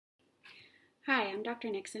Hi, I'm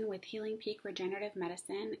Dr. Nixon with Healing Peak Regenerative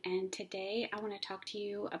Medicine, and today I want to talk to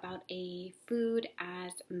you about a food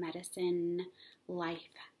as medicine life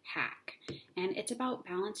hack. And it's about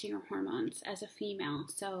balancing your hormones as a female.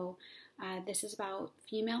 This is about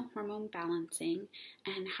female hormone balancing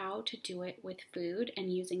and how to do it with food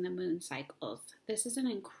and using the moon cycles. This is an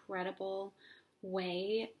incredible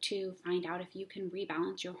way to find out if you can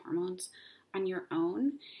rebalance your hormones on your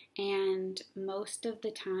own, and most of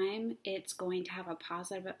the time it's going to have a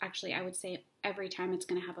positive, actually I would say every time it's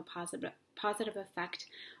going to have a positive effect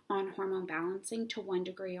on hormone balancing to one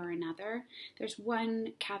degree or another. There's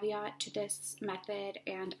one caveat to this method,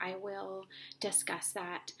 and I will discuss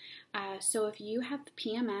that. So if you have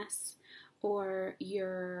PMS or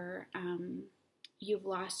you've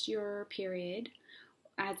lost your period,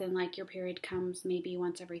 as in like your period comes maybe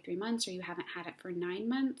once every 3 months, or you haven't had it for 9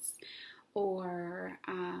 months, or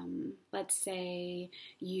let's say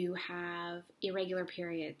you have irregular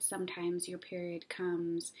periods. Sometimes your period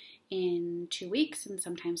comes in 2 weeks and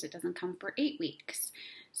sometimes it doesn't come for 8 weeks.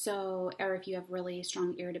 So, or if you have really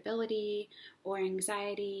strong irritability or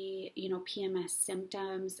anxiety, PMS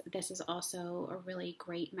symptoms, this is also a really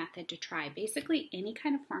great method to try. Basically, any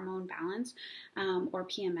kind of hormone balance or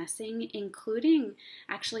PMSing, including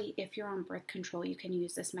actually if you're on birth control, you can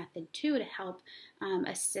use this method too to help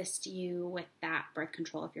assist you with that birth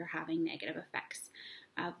control if you're having negative effects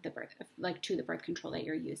of the birth, like to the birth control that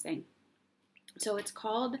you're using. So it's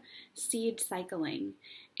called seed cycling,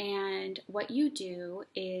 and what you do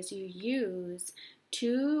is you use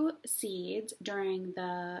 2 seeds during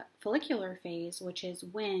the follicular phase, which is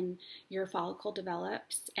when your follicle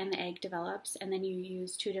develops and the egg develops, and then you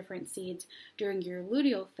use 2 different seeds during your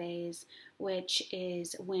luteal phase, which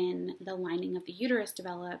is when the lining of the uterus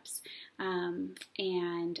develops,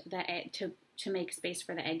 and the egg to make space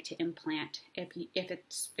for the egg to implant if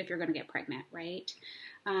you're going to get pregnant, right?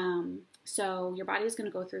 So your body is going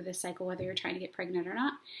to go through this cycle whether you're trying to get pregnant or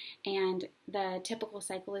not, and the typical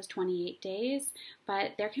cycle is 28 days,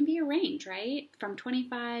 but there can be a range, right? From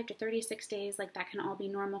 25 to 36 days, like that can all be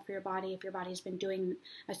normal for your body if your body's been doing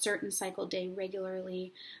a certain cycle day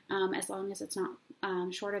regularly, as long as it's not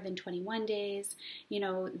shorter than 21 days,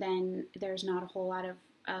 then there's not a whole lot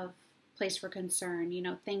of place for concern.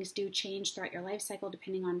 Things do change throughout your life cycle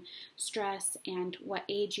depending on stress and what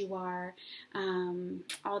age you are,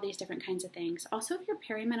 all these different kinds of things. Also, if you're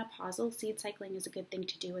perimenopausal, seed cycling is a good thing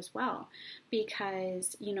to do as well,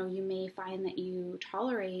 because you may find that you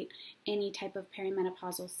tolerate any type of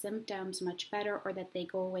perimenopausal symptoms much better, or that they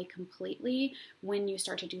go away completely when you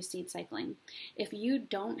start to do seed cycling. If you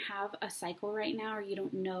don't have a cycle right now, or you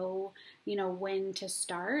don't know when to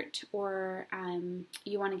start, or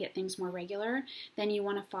you want to get things more regular, then you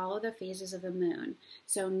want to follow the phases of the moon.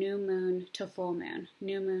 So new moon to full moon.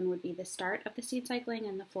 New moon would be the start of the seed cycling,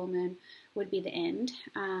 and the full moon would be the end.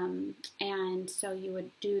 And so you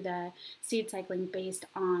would do the seed cycling based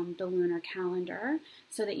on the lunar calendar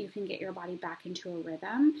so that you can get your body back into a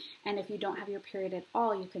rhythm. And if you don't have your period at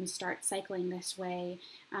all, you can start cycling this way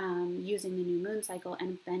using the new moon cycle,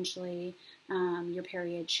 and eventually your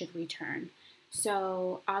period should return.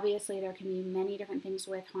 So obviously there can be many different things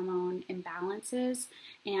with hormone imbalances,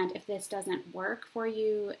 and if this doesn't work for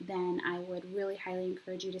you, then I would really highly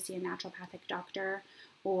encourage you to see a naturopathic doctor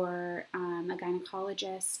or a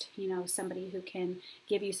gynecologist, somebody who can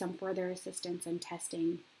give you some further assistance in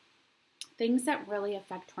testing. Things that really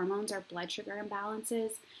affect hormones are blood sugar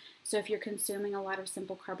imbalances. So if you're consuming a lot of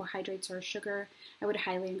simple carbohydrates or sugar, I would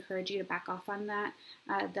highly encourage you to back off on that.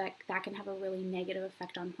 That can have a really negative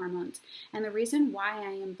effect on hormones. And the reason why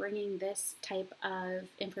I am bringing this type of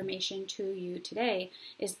information to you today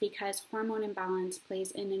is because hormone imbalance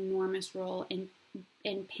plays an enormous role in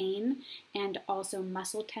pain, and also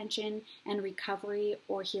muscle tension and recovery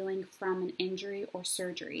or healing from an injury or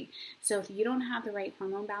surgery. So if you don't have the right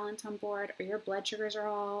hormone balance on board, or your blood sugars are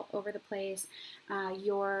all over the place,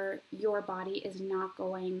 your body is not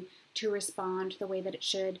going to respond the way that it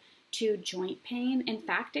should to joint pain. In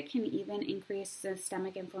fact, it can even increase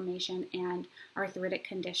systemic inflammation and arthritic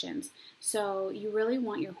conditions. So you really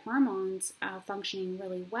want your hormones functioning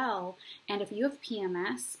really well. And if you have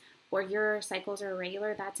PMS, or your cycles are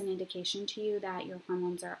irregular, that's an indication to you that your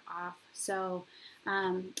hormones are off. So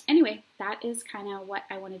anyway, that is kind of what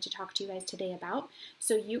I wanted to talk to you guys today about.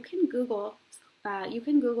 So you can Google you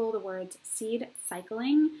can Google the words seed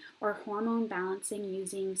cycling or hormone balancing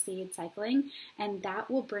using seed cycling, and that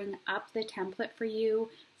will bring up the template for you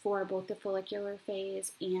for both the follicular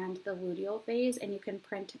phase and the luteal phase, and you can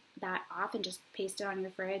print that off and just paste it on your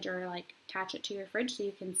fridge or like attach it to your fridge so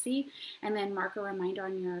you can see, and then mark a reminder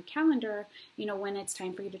on your calendar, you know, when it's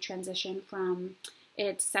time for you to transition from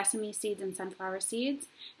it's sesame seeds and sunflower seeds,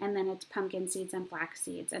 and then it's pumpkin seeds and flax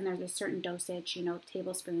seeds, and there's a certain dosage, you know,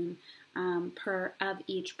 tablespoon per of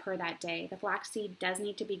each per that day. The flax seed does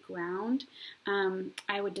need to be ground.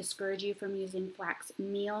 I would discourage you from using flax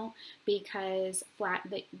meal because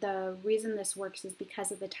the reason this works is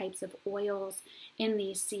because of the types of oils in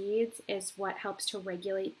these seeds is what helps to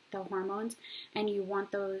regulate the hormones, and you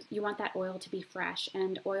want that oil to be fresh,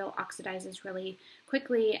 and oil oxidizes really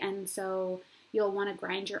quickly, and so you'll want to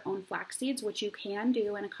grind your own flax seeds, which you can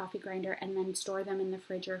do in a coffee grinder, and then store them in the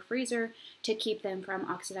fridge or freezer to keep them from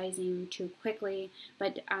oxidizing too quickly.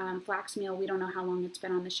 But flax meal, we don't know how long it's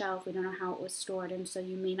been on the shelf. We don't know how it was stored, and so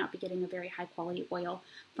you may not be getting a very high quality oil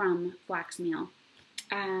from flax meal.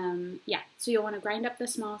 So you'll want to grind up the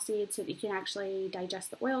small seeds so that you can actually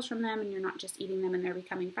digest the oils from them, and you're not just eating them and they're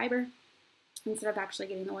becoming fiber instead of actually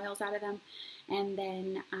getting the oils out of them. And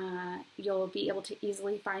then you'll be able to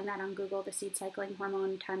easily find that on Google, the seed cycling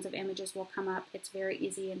hormone. Tons of images will come up. It's very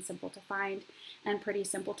easy and simple to find and pretty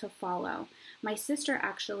simple to follow. My sister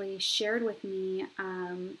actually shared with me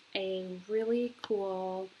a really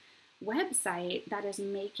cool website that is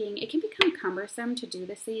making, it can become cumbersome to do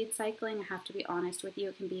the seed cycling. I have to be honest with you.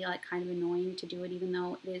 It can be like kind of annoying to do it, even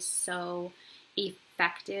though it is so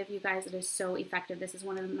effective. You guys, it is so effective. This is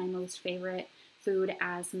one of my most favorite food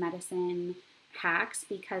as medicine hacks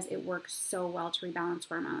because it works so well to rebalance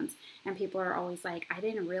hormones. And people are always like, I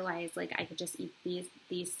didn't realize like I could just eat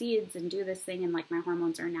these seeds and do this thing, and like my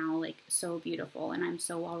hormones are now like so beautiful and I'm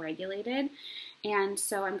so well regulated. And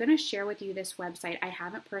so I'm going to share with you this website. I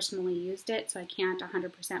haven't personally used it, so I can't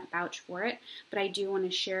 100% vouch for it, but I do want to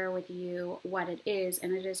share with you what it is,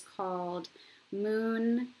 and it is called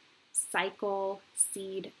Moon Cycle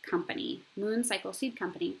Seed Company. Moon Cycle Seed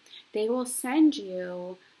Company. They will send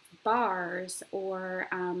you bars or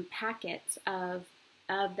packets of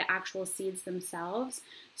the actual seeds themselves,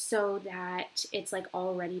 so that it's like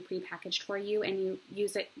already prepackaged for you, and you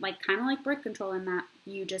use it like kind of like birth control in that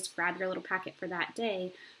you just grab your little packet for that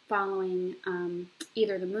day following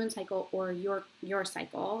either the moon cycle or your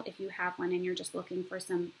cycle if you have one and you're just looking for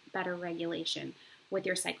some better regulation with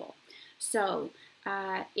your cycle. So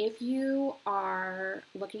if you are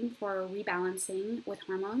looking for rebalancing with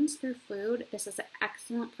hormones through food, this is an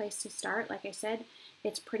excellent place to start. Like I said,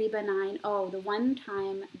 it's pretty benign. Oh, the one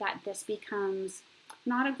time that this becomes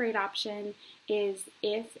not a great option is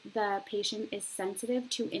if the patient is sensitive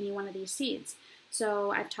to any one of these seeds.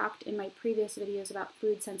 So I've talked in my previous videos about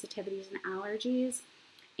food sensitivities and allergies.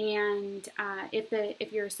 And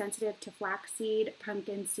if you're sensitive to flaxseed,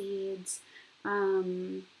 pumpkin seeds,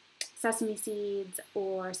 sesame seeds,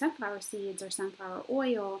 or sunflower seeds, or sunflower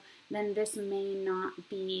oil, then this may not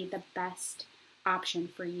be the best option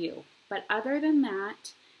for you. But other than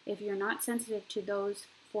that, if you're not sensitive to those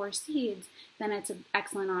 4 seeds, then it's an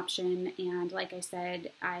excellent option. And like I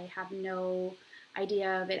said, I have no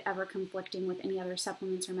idea of it ever conflicting with any other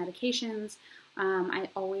supplements or medications. I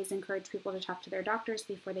always encourage people to talk to their doctors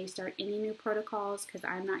before they start any new protocols, because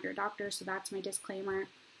I'm not your doctor, so that's my disclaimer.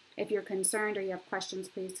 If you're concerned or you have questions,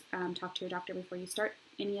 please talk to your doctor before you start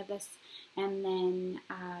any of this. And then,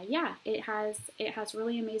 it has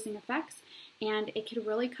really amazing effects, and it could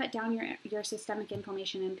really cut down your systemic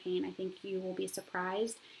inflammation and pain. I think you will be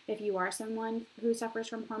surprised if you are someone who suffers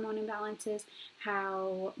from hormone imbalances,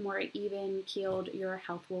 how more even-keeled your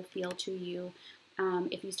health will feel to you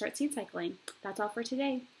if you start seed cycling. That's all for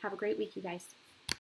today. Have a great week, you guys.